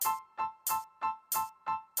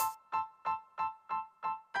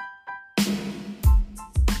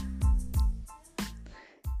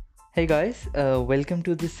Hey guys, welcome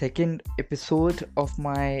to the second episode of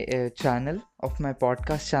my channel, of my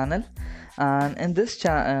podcast channel. And in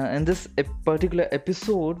this particular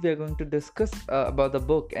episode, we are going to discuss about the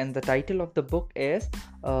book, and the title of the book is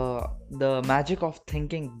 "The Magic of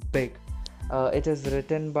Thinking Big." It is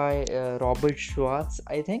written by Robert Schwartz,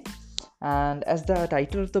 I think, and as the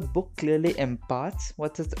title of the book clearly imparts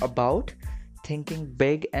what it's about, thinking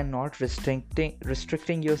big and not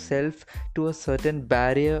restricting yourself to a certain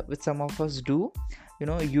barrier, which some of us do.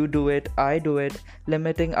 You do it, I do it,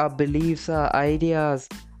 limiting our beliefs, our ideas,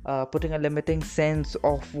 putting a limiting sense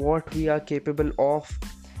of what we are capable of.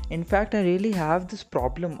 In fact, I really have this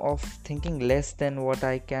problem of thinking less than what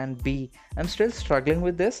I can be. I'm still struggling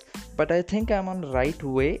with this, but I think I'm on the right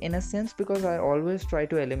way in a sense, because I always try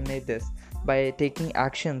to eliminate this by taking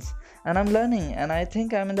actions. And I'm learning, and I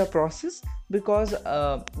think I'm in the process, because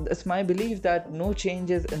it's my belief that no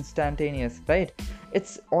change is instantaneous, right?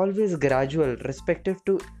 It's always gradual, respective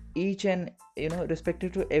to each and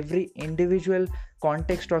respective to every individual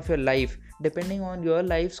context of your life. Depending on your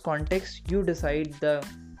life's context, you decide the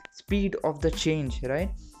speed of the change, right?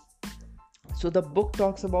 So the book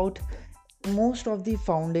talks about most of the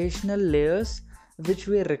foundational layers which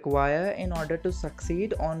we require in order to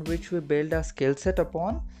succeed, on which we build our skill set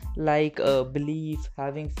upon, like belief,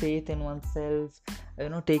 having faith in oneself,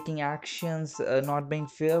 taking actions, not being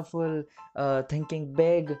fearful, thinking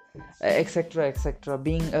big, etc, etc,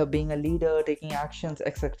 being a leader, taking actions,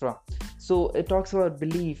 etc. So it talks about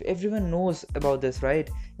belief. Everyone knows about this, right?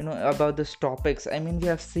 About these topics. I mean, we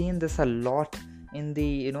have seen this a lot in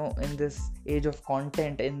the in this age of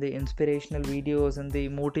content, in the inspirational videos, in the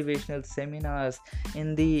motivational seminars,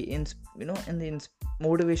 in the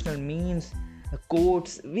motivational memes,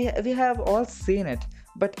 quotes. We have all seen it,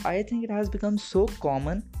 but I think it has become so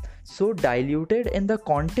common, so diluted in the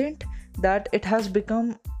content, that it has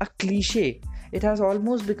become a cliche. It has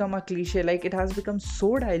almost become a cliche, like it has become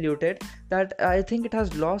so diluted that I think it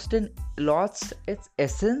has lost its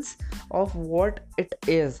essence of what it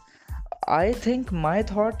is. I think my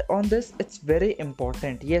thought on this, it's very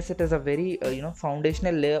important. Yes, it is a very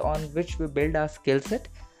foundational layer on which we build our skill set,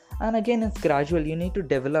 and again, it's gradual. You need to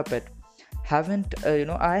develop it. Haven't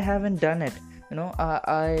I haven't done it.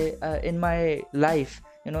 I in my life,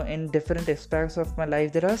 in different aspects of my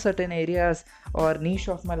life, there are certain areas or niche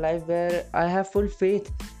of my life where I have full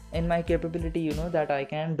faith in my capability, that I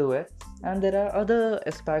can do it, and there are other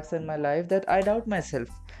aspects in my life that I doubt myself.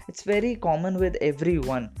 It's very common with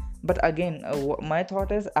everyone. But again, my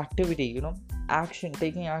thought is activity, action,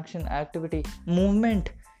 taking action, activity,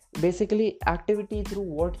 movement. Basically, activity through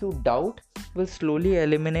what you doubt will slowly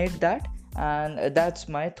eliminate that. And that's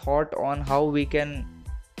my thought on how we can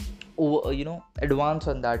advance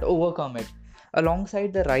on that, overcome it.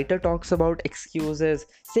 Alongside, the writer talks about excuses.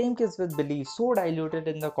 Same case with beliefs, so diluted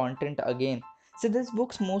in the content again. So this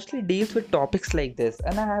book mostly deals with topics like this,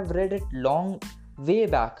 and I have read it long way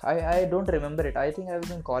back. I don't remember it. I think I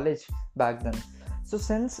was in college back then. So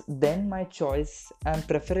since then, my choice and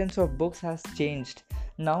preference of books has changed.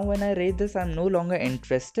 Now when I read this, I'm no longer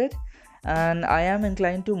interested, and I am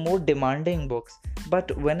inclined to more demanding books.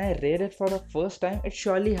 But when I read it for the first time, it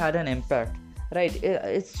surely had an impact, right?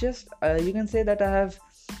 It's just you can say that I have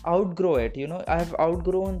outgrow it. I have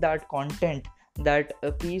outgrown that content, that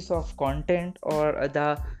piece of content, or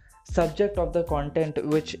the subject of the content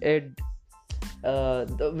which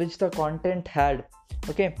the content had.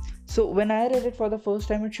 Okay, so when I read it for the first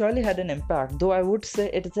time, it surely had an impact, though I would say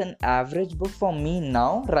it is an average book for me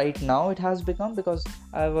now. Right now it has become, because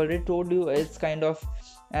I've already told you, it's kind of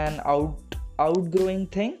an outgrowing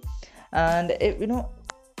thing. And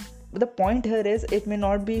the point here is, it may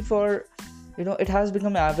not be for it has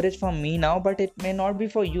become average for me now, but it may not be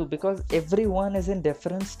for you, because everyone is in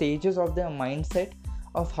different stages of their mindset,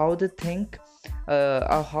 of how they think,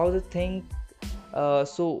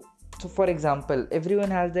 so for example, everyone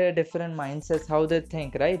has their different mindsets, how they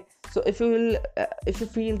think, right? So if you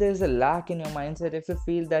feel there's a lack in your mindset, if you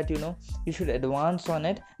feel that you should advance on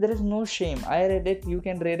it, there is no shame. I read it, you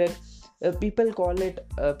can read it. People call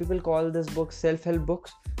this book self-help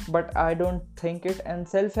books, but I don't think it. And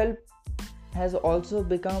self-help has also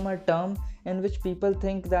become a term in which people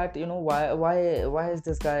think that why is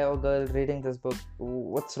this guy or girl reading this book,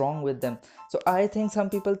 what's wrong with them? So I think some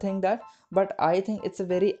people think that, but I think it's a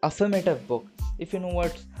very affirmative book. If you know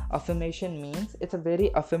what affirmation means, it's a very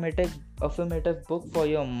affirmative book for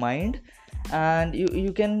your mind, and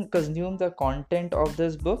you can consume the content of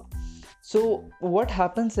this book So what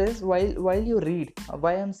happens is, while you read,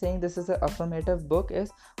 why I'm saying this is an affirmative book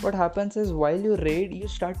is, what happens is while you read, you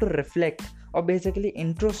start to reflect, or basically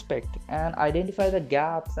introspect, and identify the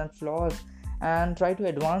gaps and flaws, and try to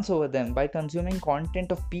advance over them by consuming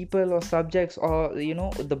content of people or subjects, or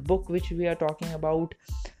the book which we are talking about,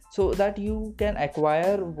 so that you can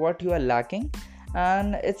acquire what you are lacking.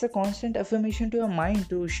 And it's a constant affirmation to your mind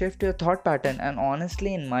to shift your thought pattern. And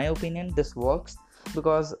honestly, in my opinion, this works,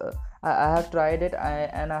 because I have tried it,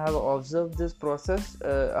 and I have observed this process,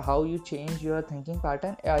 how you change your thinking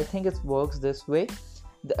pattern. I think it works this way,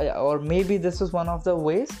 or maybe this is one of the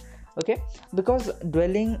ways. Okay, because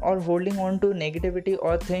dwelling or holding on to negativity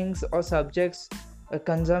or things or subjects,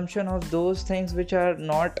 consumption of those things which are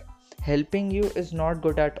not helping you is not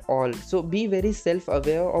good at all. So be very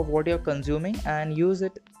self-aware of what you're consuming and use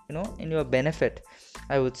it, in your benefit,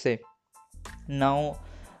 I would say. Now,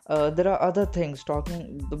 there are other things.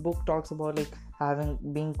 The book talks about, like,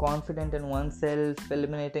 being confident in oneself,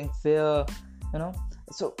 eliminating fear,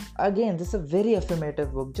 so again, this is a very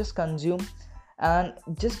affirmative book. Just consume and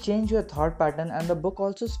just change your thought pattern. And the book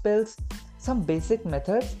also spells some basic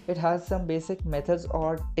methods. It has some basic methods,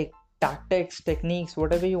 or tactics, techniques,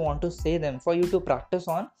 whatever you want to say them, for you to practice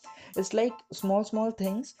on. It's like small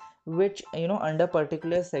things which, under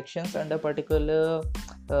particular sections, under particular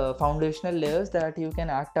foundational layers, that you can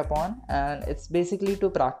act upon. And it's basically to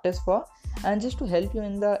practice for, and just to help you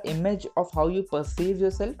in the image of how you perceive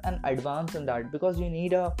yourself and advance in that. Because you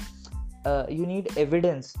need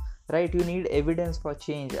evidence, right? You need evidence for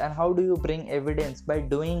change. And how do you bring evidence? By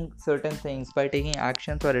doing certain things, by taking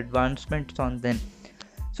actions or advancements on them.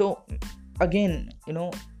 So again,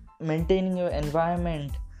 maintaining your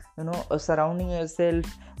environment, surrounding yourself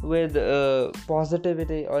with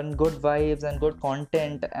positivity and good vibes and good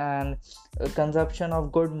content, and consumption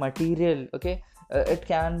of good material. Okay, it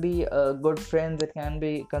can be good friends, it can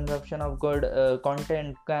be consumption of good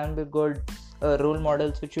content, can be good role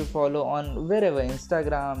models which you follow on wherever,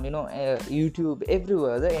 Instagram, YouTube,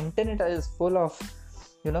 everywhere. The internet is full of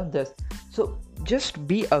this. So just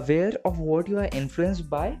be aware of what you are influenced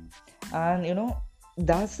by, and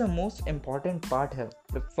that's the most important part here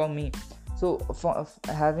for me. So for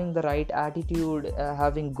having the right attitude,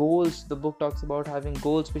 having goals, the book talks about having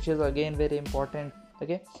goals, which is again very important.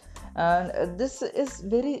 Okay, and this is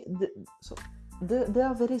there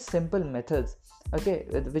are very simple methods, okay,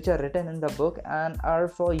 which are written in the book, and are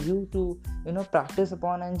for you to practice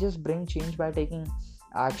upon, and just bring change by taking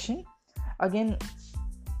action. Again,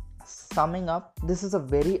 summing up, this is a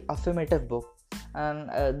very affirmative book, and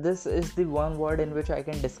this is the one word in which I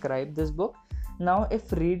can describe this book. Now,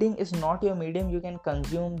 if reading is not your medium, you can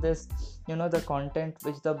consume this, the content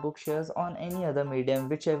which the book shares on any other medium,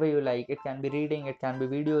 whichever you like. It can be reading, it can be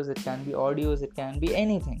videos, it can be audios, it can be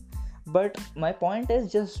anything. But my point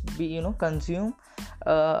is, just be, consume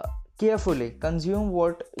carefully.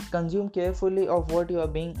 Consume carefully of what you are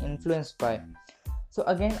being influenced by. So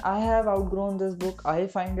again, I have outgrown this book. I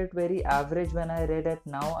find it very average when I read it.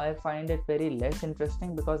 Now I find it very less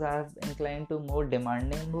interesting, because I have inclined to more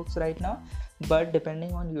demanding books right now. But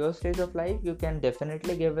depending on your stage of life, you can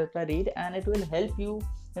definitely give it a read, and it will help you,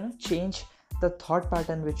 change the thought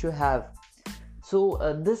pattern which you have. So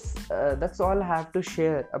that's all I have to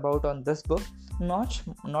share about on this book. Not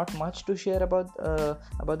much to share about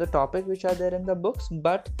the topic which are there in the books,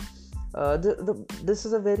 but this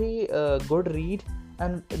is a very good read.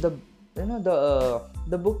 And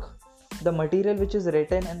the book, the material which is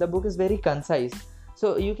written in the book is very concise.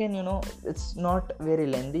 So you can, it's not very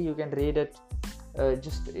lengthy. You can read it.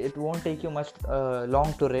 It won't take you much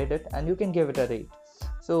long to read it, and you can give it a read.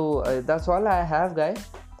 So that's all I have, guys.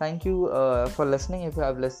 Thank you for listening. If you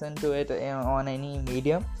have listened to it on any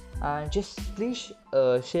medium, just please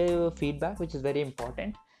share your feedback, which is very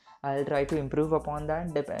important. I'll try to improve upon that.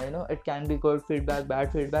 It can be good feedback,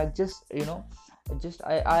 bad feedback.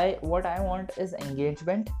 I what I want is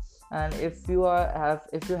engagement. And if you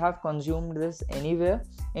have consumed this anywhere,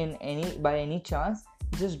 by any chance,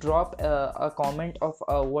 just drop a comment of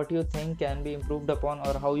what you think can be improved upon,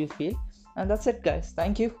 or how you feel. And that's it, guys.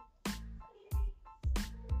 Thank you.